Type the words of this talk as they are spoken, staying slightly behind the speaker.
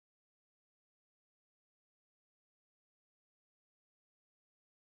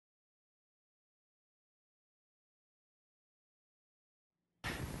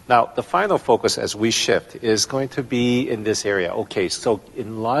Now, the final focus as we shift is going to be in this area. Okay, so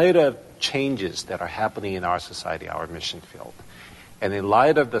in light of changes that are happening in our society, our mission field, and in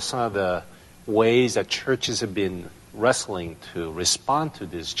light of some of the ways that churches have been wrestling to respond to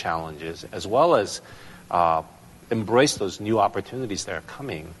these challenges, as well as embrace those new opportunities that are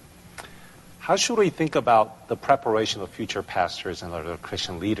coming, how should we think about the preparation of future pastors and other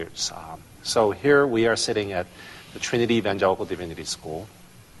Christian leaders? So here we are sitting at the Trinity Evangelical Divinity School,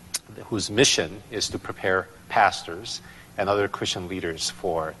 whose mission is to prepare pastors and other Christian leaders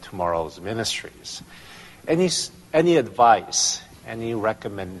for tomorrow's ministries. Any advice, any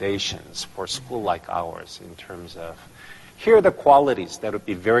recommendations for a school like ours in terms of, here are the qualities that would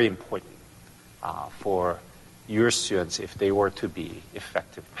be very important for your students if they were to be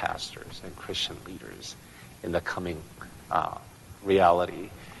effective pastors and Christian leaders in the coming reality.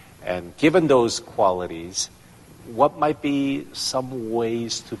 And given those qualities, what might be some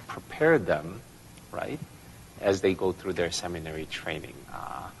ways to prepare them, right, as they go through their seminary training?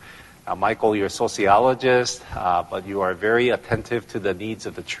 Michael, you're a sociologist, but you are very attentive to the needs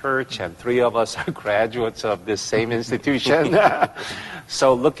of the church, and three of us are graduates of this same institution.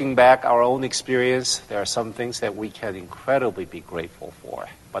 So looking back, our own experience, there are some things that we can incredibly be grateful for.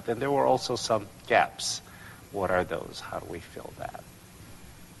 But then there were also some gaps. What are those? How do we fill that?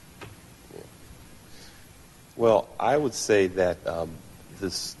 Well, I would say that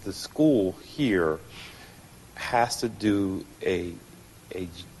the school here has to do a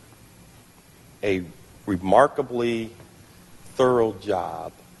remarkably thorough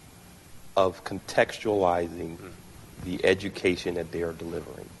job of contextualizing the education that they are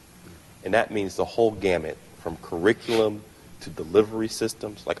delivering. And that means the whole gamut, from curriculum to delivery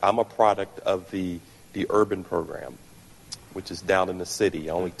systems. Like, I'm a product of the urban program, which is down in the city.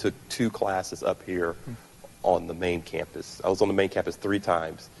 I only took 2 classes up here on the main campus. I was on the main campus 3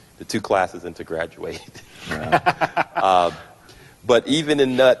 times, the 2 classes and to graduate. But even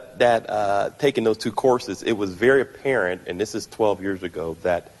in that taking those 2 courses, it was very apparent, and this is 12 years ago,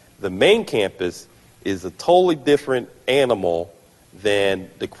 that the main campus is a totally different animal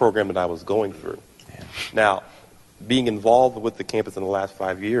than the program that I was going through. Yeah. Now, being involved with the campus in the last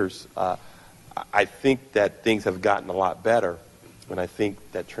 5 years, I think that things have gotten a lot better, and I think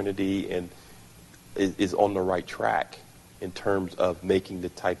that Trinity is on the right track in terms of making the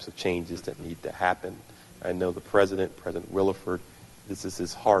types of changes that need to happen. I know the President Williford, this is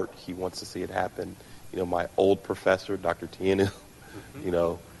his heart. He wants to see it happen. You know, my old professor, Dr. Tienu, you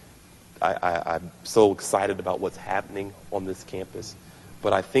know, I'm so excited about what's happening on this campus.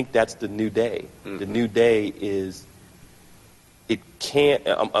 But I think that's the new day. The new day is, it can't,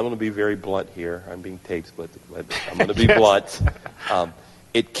 I'm going to be very blunt here. I'm being tape split, but I'm going to be blunt.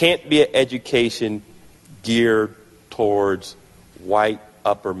 It can't be an education geared towards white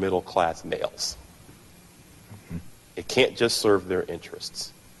upper middle class males. It can't just serve their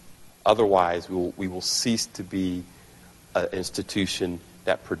interests. Otherwise, we will cease to be an institution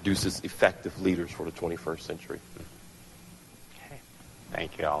that produces effective leaders for the 21st century. Okay.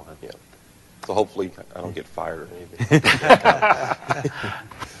 Thank you, Alvin. Yeah. So hopefully I don't get fired or anything.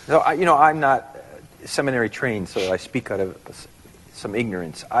 No, I'm not seminary trained, so I speak out of some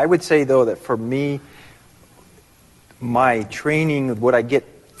ignorance. I would say, though, that for me, my training, what I get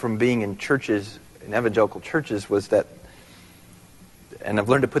from being in churches, in evangelical churches, was that, and I've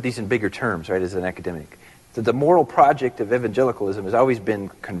learned to put these in bigger terms, right, as an academic, that the moral project of evangelicalism has always been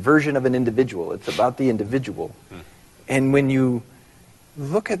conversion of an individual. It's about the individual. And when you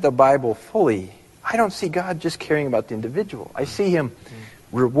look at the Bible fully, I don't see God just caring about the individual. I see him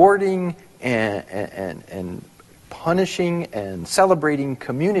rewarding and punishing and celebrating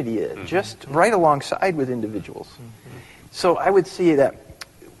community just right alongside with individuals. So I would see that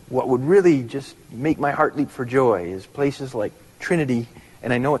what would really just make my heart leap for joy is places like Trinity,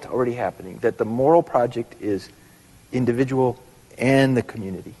 and I know it's already happening, that the moral project is individual and the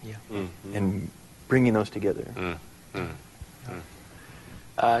community, and bringing those together.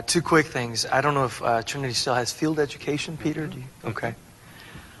 2 quick things. I don't know if Trinity still has field education, Peter? Do you? Okay.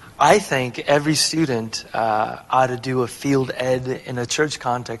 I think every student ought to do a field ed in a church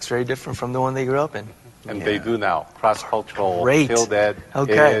context very different from the one they grew up in. And they do now. Cross-cultural field ed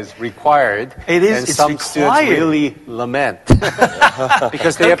is required. It is. And it's some required. students really lament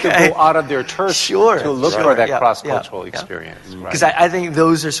because they have to go out of their church to look for that cross-cultural experience. Because I think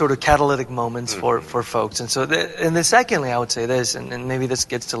those are sort of catalytic moments for folks. And so, secondly, I would say this, and maybe this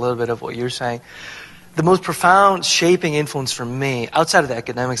gets to a little bit of what you're saying. The most profound shaping influence for me, outside of the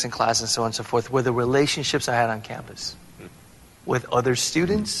academics and class and so on and so forth, were the relationships I had on campus with other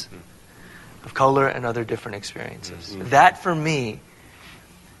students of color and other different experiences. That, for me,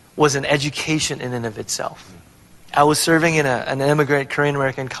 was an education in and of itself. I was serving in an immigrant Korean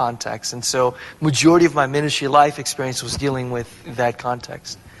American context, and so majority of my ministry life experience was dealing with that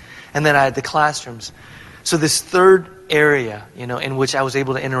context. And then I had the classrooms. So this third area, in which I was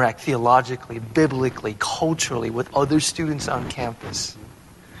able to interact theologically, biblically, culturally with other students on campus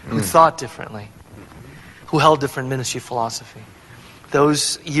who thought differently, who held different ministry philosophy.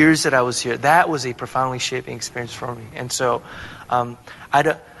 Those years that I was here, that was a profoundly shaping experience for me. And so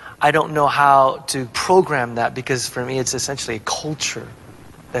I don't know how to program that, because for me it's essentially a culture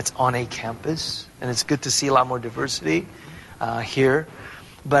that's on a campus, and it's good to see a lot more diversity here.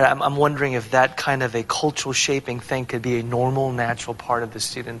 But I'm wondering if that kind of a cultural shaping thing could be a normal, natural part of the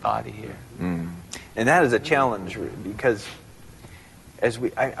student body here. And that is a challenge, because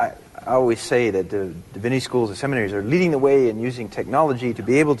I always say that the divinity schools and seminaries are leading the way in using technology to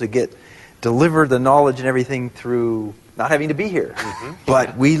be able to deliver the knowledge and everything through not having to be here.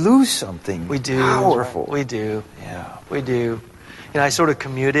 But we lose something powerful. We do. Yeah. We do. I sort of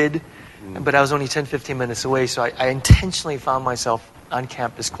commuted, but I was only 10, 15 minutes away, so I intentionally found myself on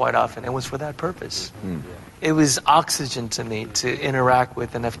campus quite often. It was for that purpose. It was oxygen to me to interact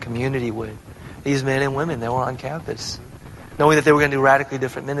with and have community with these men and women that were on campus, knowing that they were going to do radically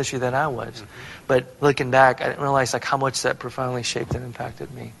different ministry than I was. But looking back, I didn't realize how much that profoundly shaped and impacted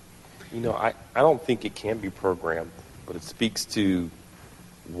me. I don't think it can be programmed, but it speaks to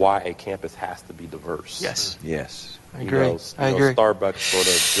why a campus has to be diverse. Yes. I agree. I agree. Starbucks sort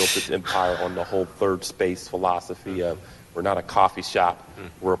of built its empire on the whole third space philosophy of we're not a coffee shop,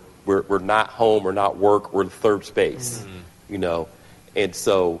 we're not home, we're not work, we're the third space. And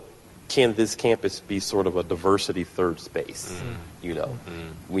so can this campus be sort of a diversity third space?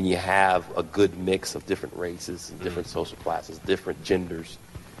 When you have a good mix of different races, different social classes, different genders,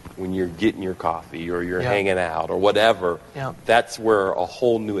 when you're getting your coffee or you're hanging out or whatever, that's where a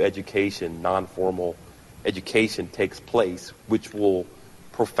whole new education, non-formal education takes place, which will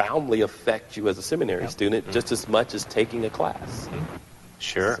profoundly affect you as a seminary student just as much as taking a class.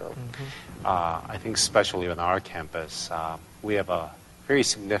 Sure. So. I think especially on our campus, we have a very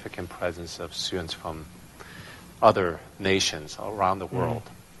significant presence of students from other nations around the world.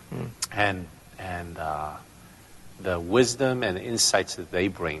 And the wisdom and insights that they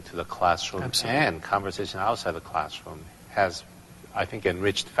bring to the classroom and conversation outside the classroom has, I think,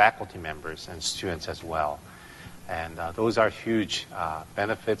 enriched faculty members and students as well. And those are huge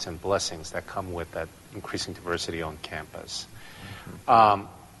benefits and blessings that come with that increasing diversity on campus.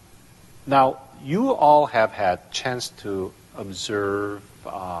 Now, you all have had chance to observe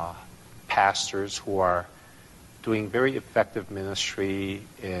pastors who are doing very effective ministry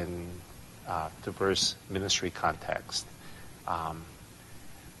in diverse ministry context.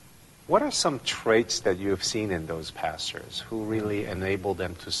 What are some traits that you have seen in those pastors who really enable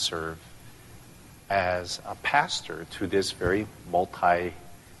them to serve as a pastor to this very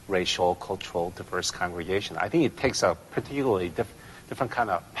multiracial, cultural, diverse congregation? I think it takes a particularly different kind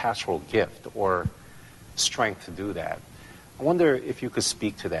of pastoral gift or strength to do that. I wonder if you could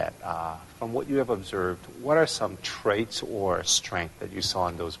speak to that. From what you have observed, what are some traits or strength that you saw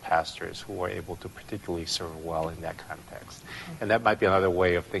in those pastors who were able to particularly serve well in that context? And that might be another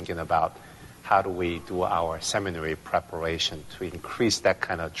way of thinking about how do we do our seminary preparation to increase that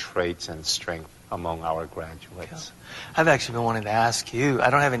kind of traits and strength among our graduates. I've actually been wanting to ask you, I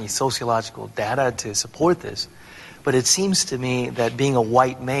don't have any sociological data to support this, but it seems to me that being a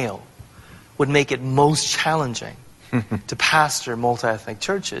white male would make it most challenging to pastor multi-ethnic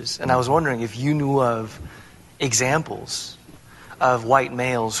churches. And I was wondering if you knew of examples of white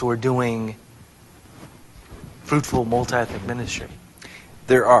males who are doing fruitful multi-ethnic ministry.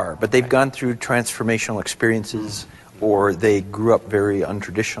 There are, but they've gone through transformational experiences, or they grew up very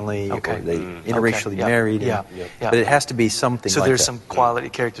untraditionally, or they interracially married. But it has to be something like that. So there's some quality,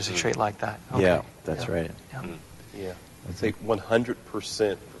 characteristic trait like that. Yeah, that's right. Yeah. I'd say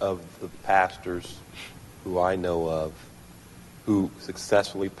 100% of the pastors who I know of who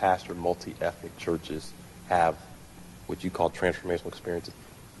successfully pastor multi-ethnic churches have what you call transformational experiences,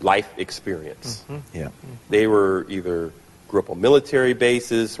 life experience. They were either grew up on military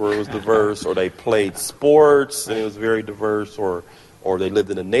bases where it was diverse, or they played sports and it was very diverse, or they lived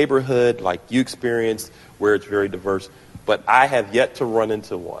in a neighborhood like you experienced where it's very diverse. But I have yet to run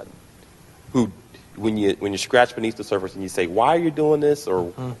into one who, when you scratch beneath the surface and you say, why are you doing this, or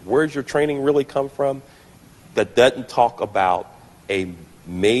where's your training really come from, that doesn't talk about a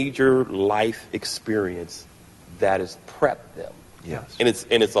major life experience that has prepped them. And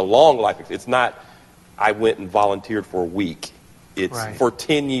it's a long life experience. It's not, I went and volunteered for a week. It's for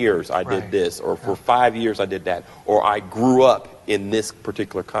 10 years I did this, or for 5 years I did that, or I grew up in this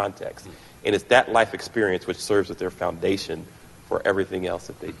particular context. And it's that life experience which serves as their foundation for everything else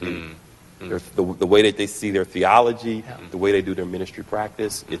that they do. The way that they see their theology, the way they do their ministry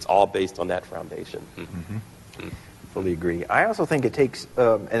practice, it's all based on that foundation. Fully agree. I also think it takes,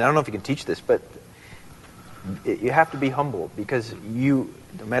 and I don't know if you can teach this, but you have to be humble, because you,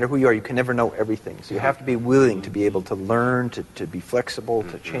 no matter who you are, you can never know everything. So you have to be willing to be able to learn, to be flexible,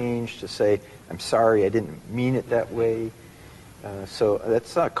 to change, to say, I'm sorry, I didn't mean it that way. So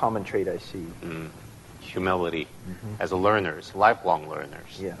that's a common trait I see. Humility as a learners, lifelong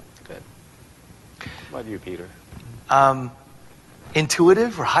learners. Yeah. Good. What about you, Peter?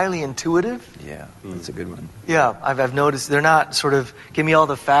 Intuitive or highly intuitive. Yeah, that's a good one. Yeah, I've noticed they're not sort of, give me all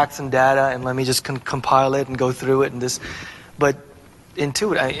the facts and data and let me just compile it and go through it and this. But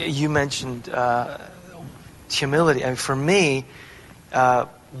intuitive, you mentioned humility. I mean, for me,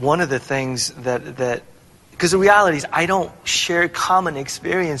 one of the things that because the reality is I don't share common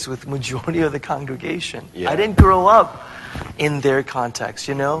experience with the majority of the congregation. Yeah. I didn't grow up in their context,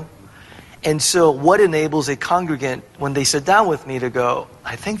 you know? And so what enables a congregant, when they sit down with me, to go,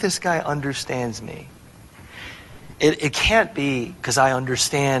 I think this guy understands me. It can't be because I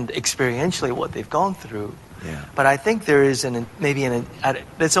understand experientially what they've gone through. Yeah. But I think there is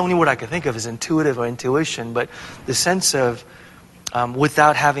that's the only word I can think of is intuitive or intuition, but the sense of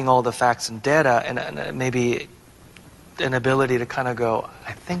without having all the facts and data and maybe an ability to kind of go,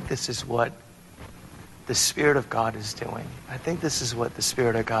 I think this is what the Spirit of God is doing. I think this is what the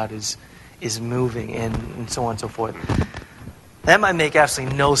Spirit of God is moving in, and so on and so forth. That might make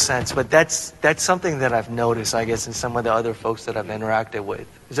absolutely no sense, but that's something that I've noticed, I guess, in some of the other folks that I've interacted with.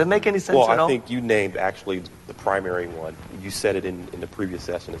 Does that make any sense Well, at all? I think you named actually the primary one. You said it in the previous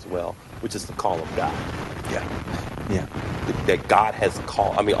session as well, which is the call of God. Yeah. That God has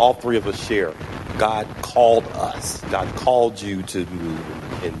called. I mean, all three of us share. God called us. God called you to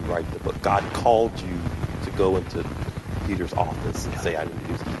move and write the book. God called you to go into Peter's office and say, I need to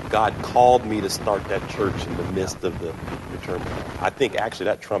do this. God called me to start that church in the midst of the turmoil. I think actually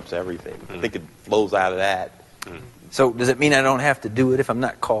that trumps everything. I think it flows out of that. So does it mean I don't have to do it if I'm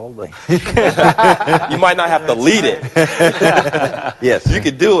not called? Like, You might not have to lead it. yes. You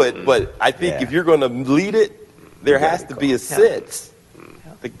could do it, but I think if you're going to lead it, there has to be a sense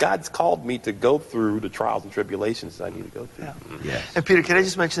that God's called me to go through the trials and tribulations that I need to go through. Yes. And Peter, can I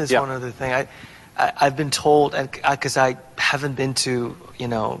just mention this one other thing? I've been told, and because I haven't been to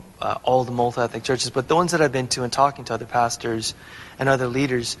all the multi-ethnic churches, but the ones that I've been to and talking to other pastors and other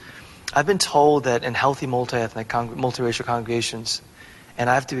leaders, I've been told that in healthy multi-ethnic, multiracial congregations, and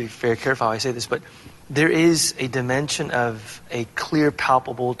I have to be very careful how I say this, but there is a dimension of a clear,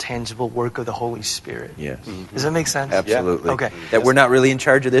 palpable, tangible work of the Holy Spirit. Yes. Does that make sense? Absolutely. Yeah. Okay. That we're not really in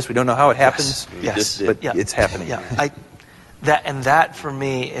charge of this. We don't know how it happens. Yes. But it's happening. Yeah. That for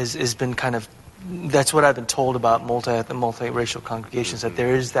me has been kind of, that's what I've been told about multiracial congregations, that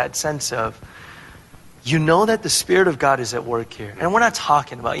there is that sense of, that the Spirit of God is at work here. And we're not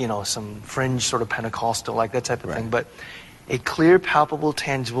talking about, some fringe sort of Pentecostal, like that type of thing, but a clear, palpable,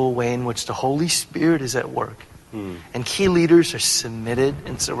 tangible way in which the Holy Spirit is at work. And key leaders are submitted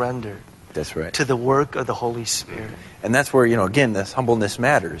and surrendered. That's right. To the work of the Holy Spirit. And that's where, again, this humbleness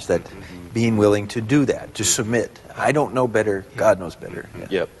matters, that being willing to do that, to submit. I don't know better, God knows better. Yeah.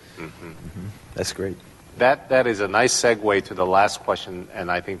 Yep. That's great. That is a nice segue to the last question,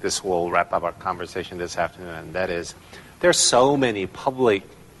 and I think this will wrap up our conversation this afternoon, and that is, there's so many public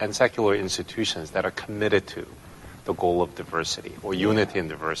and secular institutions that are committed to the goal of diversity or unity and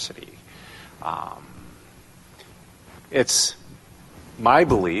diversity. It's my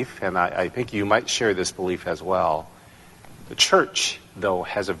belief, and I think you might share this belief as well, the church, though,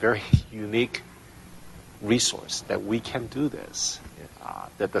 has a very unique resource that we can do this,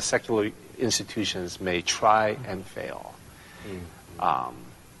 that the secular institutions may try and fail.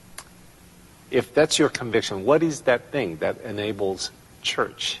 If that's your conviction, what is that thing that enables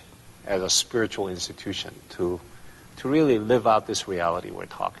church as a spiritual institution to really live out this reality we're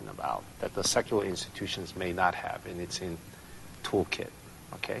talking about, that the secular institutions may not have in its toolkit?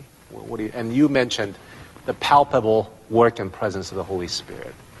 Okay? And you mentioned the palpable work and presence of the Holy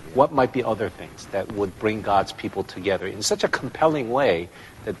Spirit. What might be other things that would bring God's people together in such a compelling way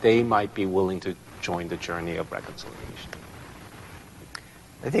that they might be willing to join the journey of reconciliation?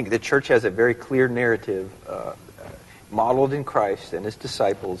 I think the church has a very clear narrative modeled in Christ and his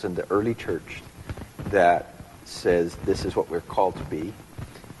disciples in the early church that says this is what we're called to be,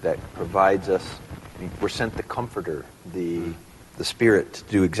 that provides us, we're sent the Comforter, the Spirit to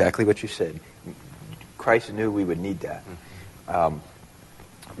do exactly what you said. Christ knew we would need that.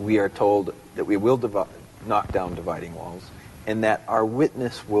 We are told that we will knock down dividing walls, and that our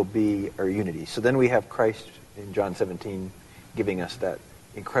witness will be our unity. So then we have Christ in John 17 giving us that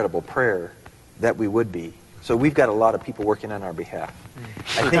incredible prayer that we would be. So we've got a lot of people working on our behalf.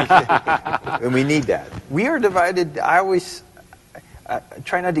 I think, and we need that. We are divided. I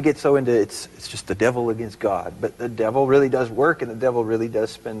try not to get so into it's just the devil against God, but the devil really does work, and the devil really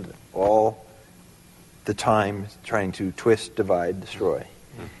does spend all the time trying to twist, divide, destroy.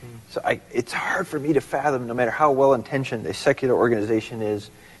 Mm-hmm. So it's hard for me to fathom, no matter how well-intentioned a secular organization is,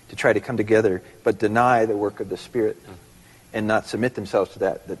 to try to come together, but deny the work of the Spirit and not submit themselves to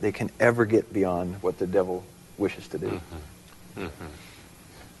that they can ever get beyond what the devil wishes to do. Mm-hmm. Mm-hmm.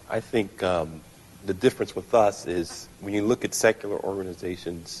 I think the difference with us is when you look at secular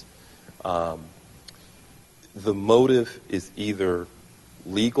organizations, the motive is either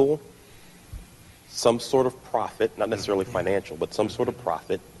legal, some sort of profit, not necessarily financial, but some sort of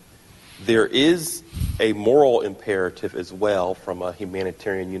profit. There is a moral imperative as well from a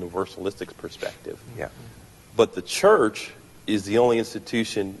humanitarian universalistic perspective. Yeah. But the church is the only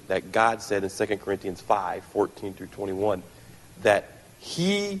institution that God said in 2 Corinthians 5, 14 through 21, that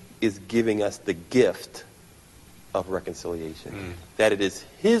He is giving us the gift of reconciliation. That it is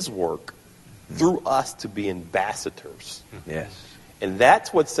His work through us to be ambassadors. Yes. And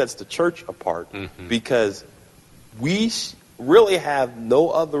that's what sets the church apart, because we really have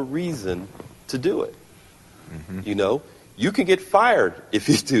no other reason to do it. You know, you can get fired if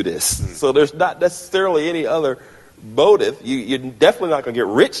you do this. So there's not necessarily any other motive. You're definitely not going to get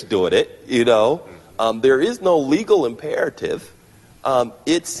rich doing it, you know. There is no legal imperative.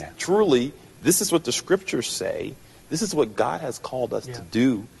 It's truly, this is what the scriptures say. This is what God has called us to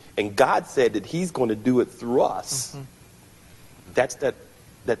do. And God said that He's going to do it through us. That's that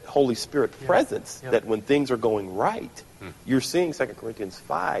Holy Spirit presence, that when things are going right, you're seeing 2 Corinthians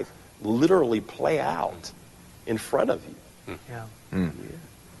 5 literally play out in front of you.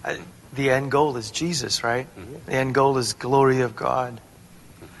 The end goal is Jesus, right? The end goal is glory of God.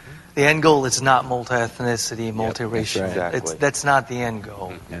 The end goal is not multi-ethnicity, multiracial. That's right. That's not the end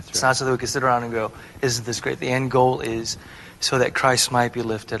goal. It's not so that we can sit around and go, isn't this great? The end goal is so that Christ might be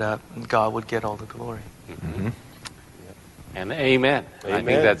lifted up and God would get all the glory. And amen. I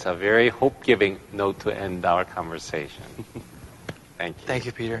think that's a very hope-giving note to end our conversation. Thank you. Thank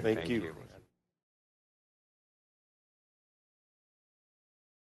you, Peter. Thank you.